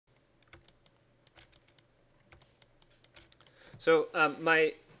So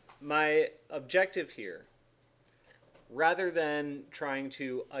my objective here, rather than trying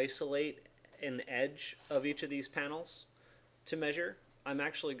to isolate an edge of each of these panels to measure, I'm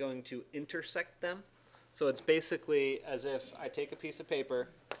actually going to intersect them. So it's basically as if I take a piece of paper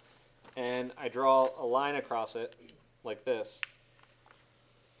and I draw a line across it like this.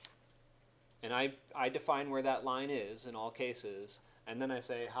 And I define where that line is in all cases, and then I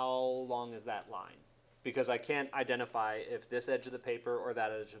say how long is that line? Because I can't identify if this edge of the paper or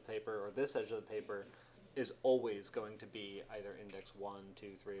that edge of the paper or this edge of the paper is always going to be either index 1, 2,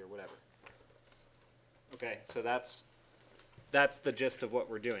 3, or whatever. Okay, so that's the gist of what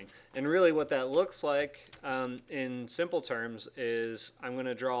we're doing. And really what that looks like in simple terms is I'm going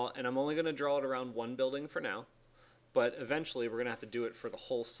to draw, and I'm only going to draw it around one building for now, but eventually we're going to have to do it for the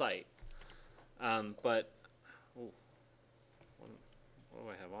whole site. What do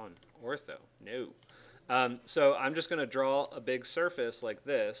I have on? Ortho. No. So I'm just going to draw a big surface like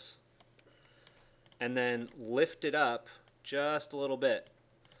this and then lift it up just a little bit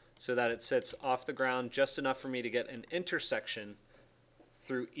so that it sits off the ground just enough for me to get an intersection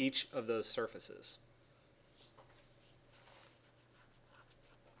through each of those surfaces.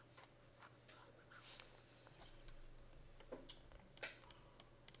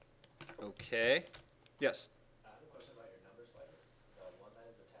 Okay. Yes? I have a question about your number sliders. The one that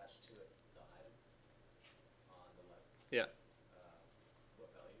is attached to it, the item on the left. Yeah. What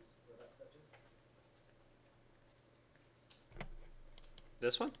values were that set to?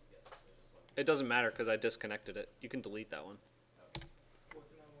 This one? Yes, there's just one. It doesn't matter because I disconnected it. You can delete that one. Okay.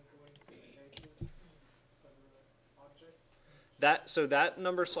 Wasn't that one going to the faces as an object? So that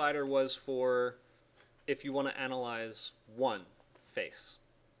number slider was for if you want to analyze one face.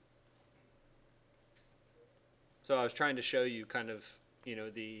 So I was trying to show you kind of,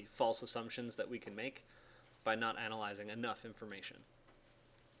 the false assumptions that we can make by not analyzing enough information.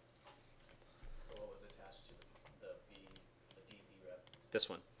 So what was attached to the DB rep? This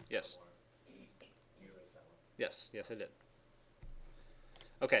one, yes. You erased that one. Yes, I did.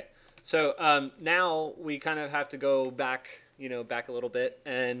 Okay, so now we kind of have to go back, back a little bit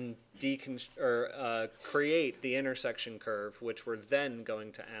and create the intersection curve, which we're then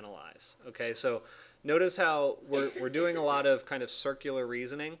going to analyze. Okay, so notice how we're doing a lot of kind of circular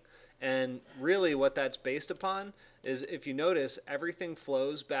reasoning, and really what that's based upon is, if you notice, everything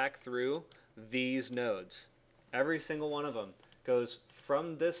flows back through these nodes. Every single one of them goes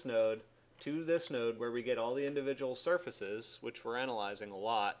from this node to this node where we get all the individual surfaces, which we're analyzing a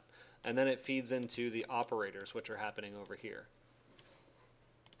lot, and then it feeds into the operators, which are happening over here.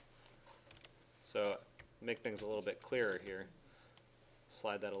 So make things a little bit clearer here.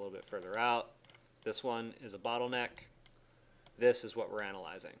 Slide that a little bit further out. This one is a bottleneck. This is what we're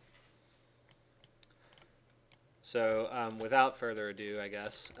analyzing. So without further ado, I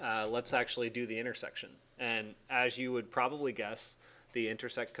guess, let's actually do the intersection. And as you would probably guess, the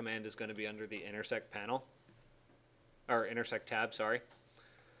intersect command is going to be under the intersect panel, or intersect tab, sorry.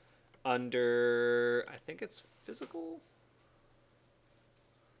 Under, I think it's physical.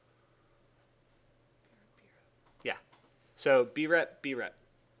 Yeah. So brep, brep.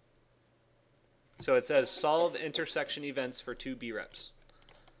 So it says solve intersection events for 2 breps.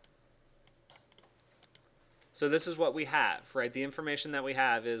 So this is what we have, right? The information that we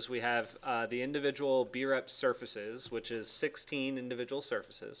have is we have the individual brep surfaces, which is 16 individual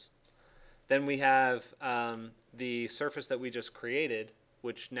surfaces. Then we have the surface that we just created,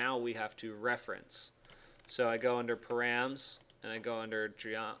 which now we have to reference. So I go under params and I go under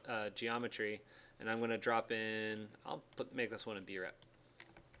geometry, and I'm going to drop in, make this one a brep.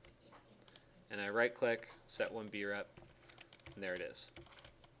 And I right click, set one brep, and there it is.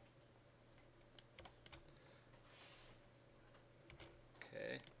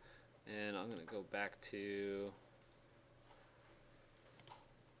 Okay, and I'm going to go back to,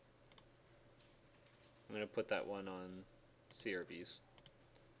 I'm going to put that one on CRVs.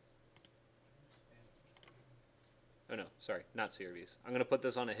 Oh no, sorry, not CRVs. I'm going to put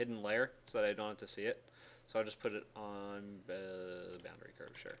this on a hidden layer so that I don't have to see it. So I'll just put it on boundary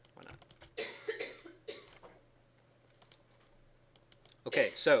curve, sure, why not?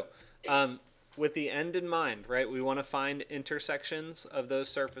 Okay, so with the end in mind, right, we want to find intersections of those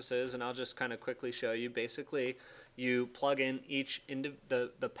surfaces, and I'll just kind of quickly show you. Basically, you plug in each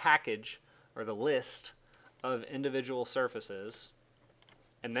the package or the list of individual surfaces,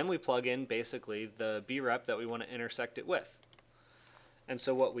 and then we plug in basically the brep that we want to intersect it with. And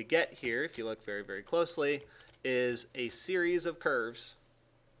so what we get here, if you look very, very closely, is a series of curves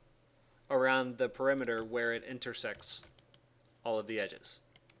around the perimeter where it intersects all of the edges.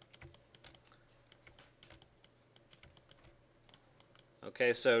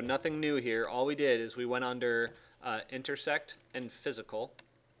 Okay, so nothing new here. All we did is we went under intersect and physical,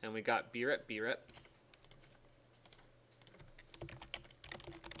 and we got brep, brep.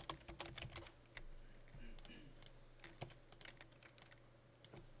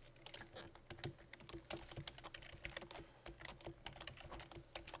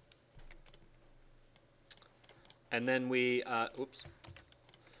 And then we,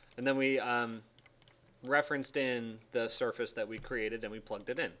 and then we referenced in the surface that we created and we plugged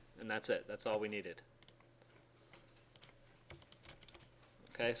it in. And that's it. That's all we needed.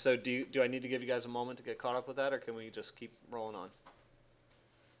 Okay, so do I need to give you guys a moment to get caught up with that, or can we just keep rolling on?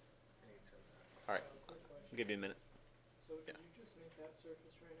 All right, Quick question. I'll give you a minute. So did you just make that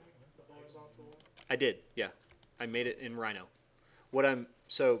surface right now, the horizontal one? I did, yeah. I made it in Rhino.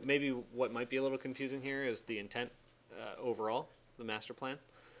 So maybe what might be a little confusing here is the intent overall, the master plan.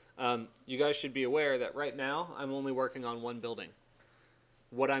 You guys should be aware that right now I'm only working on one building.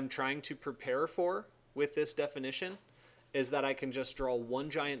 What I'm trying to prepare for with this definition is that I can just draw one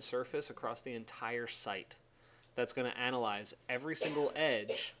giant surface across the entire site that's going to analyze every single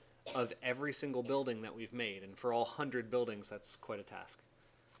edge of every single building that we've made. And for all 100 buildings, that's quite a task.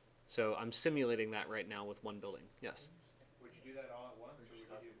 So I'm simulating that right now with one building. Yes? Would you do that all at once, or would you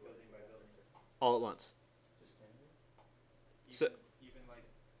do building by building? All at once. So, Even like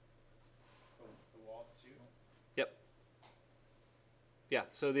the walls too? yep. Yeah,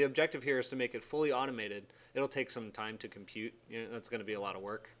 so the objective here is to make it fully automated. It'll take some time to compute. You know, that's going to be a lot of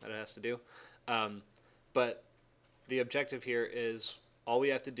work that it has to do. But the objective here is all we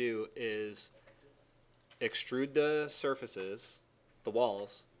have to do is extrude the surfaces, the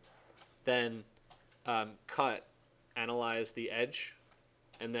walls, then cut, analyze the edge,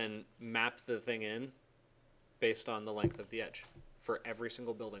 and then map the thing in based on the length of the edge for every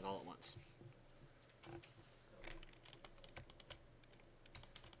single building all at once.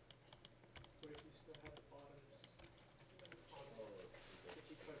 What if you still have the bottoms on it? If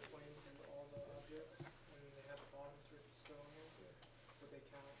you cut a plane through all the objects and they have the bottom surface still on there, would they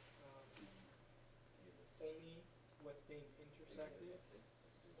count only what's being intersected?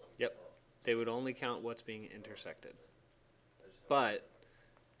 Yep. They would only count what's being intersected. But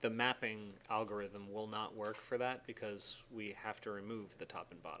the mapping algorithm will not work for that because we have to remove the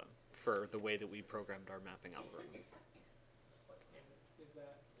top and bottom for the way that we programmed our mapping algorithm. And is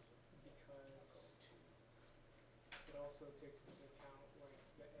that because it also takes into account like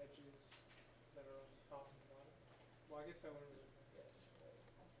the edges that are on the top and bottom? Well, I guess I wouldn't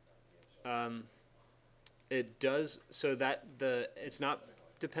really. It does, so that it's not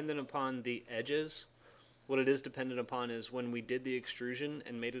dependent upon the edges. What it is dependent upon is when we did the extrusion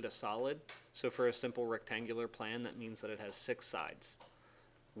and made it a solid. So for a simple rectangular plan, that means that it has 6 sides.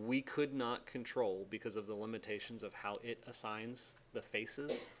 We could not control, because of the limitations of how it assigns the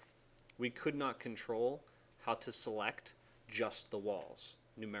faces, we could not control how to select just the walls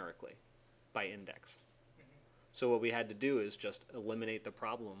numerically by index. So what we had to do is just eliminate the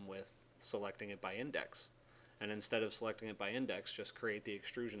problem with selecting it by index. And instead of selecting it by index, just create the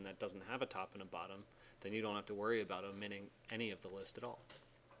extrusion that doesn't have a top and a bottom. Then you don't have to worry about omitting any of the list at all.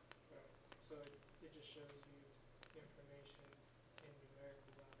 So it just shows you information in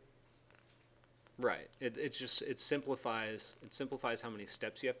numerical value. Right. It simplifies how many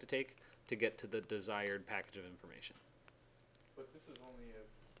steps you have to take to get to the desired package of information. But this is only if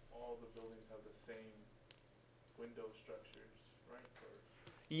all the buildings have the same window structures, right? Or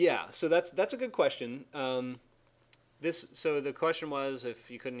Yeah. So that's a good question. So the question was, if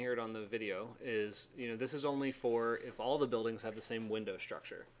you couldn't hear it on the video, is, this is only for if all the buildings have the same window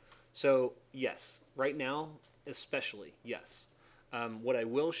structure. So yes, right now, especially, yes. What I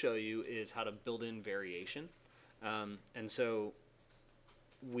will show you is how to build in variation. And so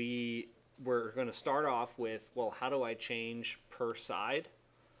we're going to start off with, well, how do I change per side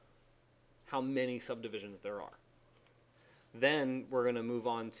how many subdivisions there are? Then we're going to move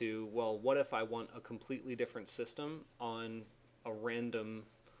on to, well, what if I want a completely different system on a random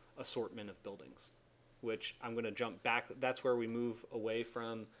assortment of buildings? Which I'm going to jump back. That's where we move away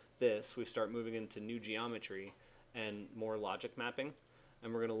from this. We start moving into new geometry and more logic mapping.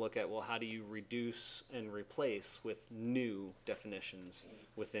 And we're going to look at, well, how do you reduce and replace with new definitions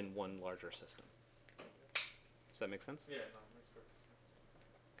within one larger system? Does that make sense? yeah, no, it makes perfect sense.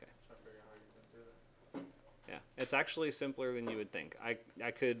 Okay. Trying to figure out how you're gonna do that. Yeah, it's actually simpler than you would think.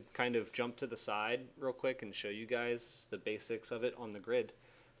 I could kind of jump to the side real quick and show you guys the basics of it on the grid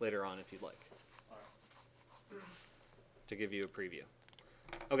later on if you'd like, to give you a preview.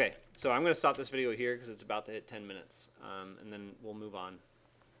 Okay, so I'm going to stop this video here because it's about to hit 10 minutes, and then we'll move on